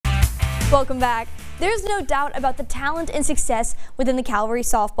Welcome back. There's no doubt about the talent and success within the Calvary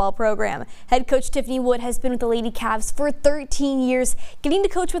softball program. Head coach Tiffany Wood has been with the Lady Cavs for 13 years, getting to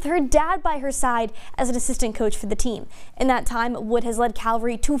coach with her dad by her side as an assistant coach for the team. In that time, Wood has led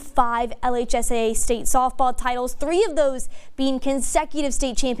Calvary to 5 LHSAA state softball titles, 3 of those being consecutive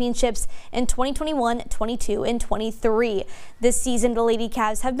state championships in 2021, 22, and 23. This season, the Lady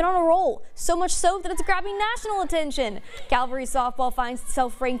Cavs have been on a roll, so much so that it's grabbing national attention. Calvary softball finds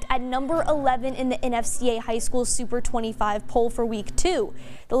itself ranked at number 11 in the NFCA High School Super 25 poll for week 2.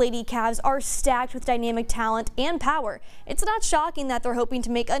 The Lady Cavs are stacked with dynamic talent and power. It's not shocking that they're hoping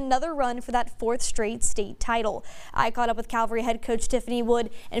to make another run for that 4th straight state title. I caught up with Calvary head coach Tiffany Wood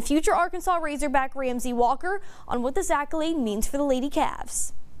and future Arkansas Razorback Ramsey Walker on what this accolade means for the Lady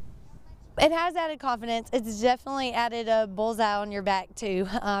Cavs. It has added confidence. It's definitely added a bullseye on your back too.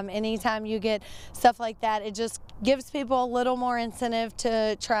 Anytime you get stuff like that, it just gives people a little more incentive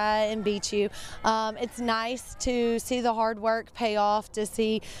to try and beat you. It's nice to see the hard work pay off, to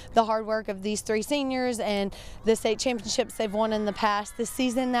see the hard work of these 3 seniors and the state championships they've won in the past. The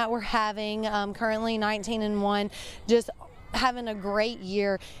season that we're having, currently 19-1, just having a great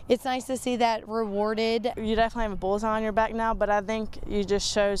year. It's nice to see that rewarded. You definitely have a bullseye on your back now, but I think it just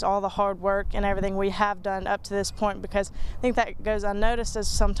shows all the hard work and everything we have done up to this point, because I think that goes unnoticed as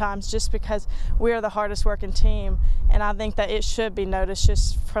sometimes just because we are the hardest working team, and I think that it should be noticed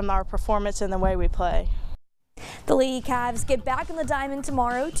just from our performance and the way we play. The Lady Cavs get back on the diamond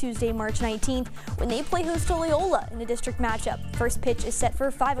tomorrow, Tuesday, March 19th, when they play host to Loyola in a district matchup. First pitch is set for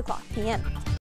 5 o'clock p.m.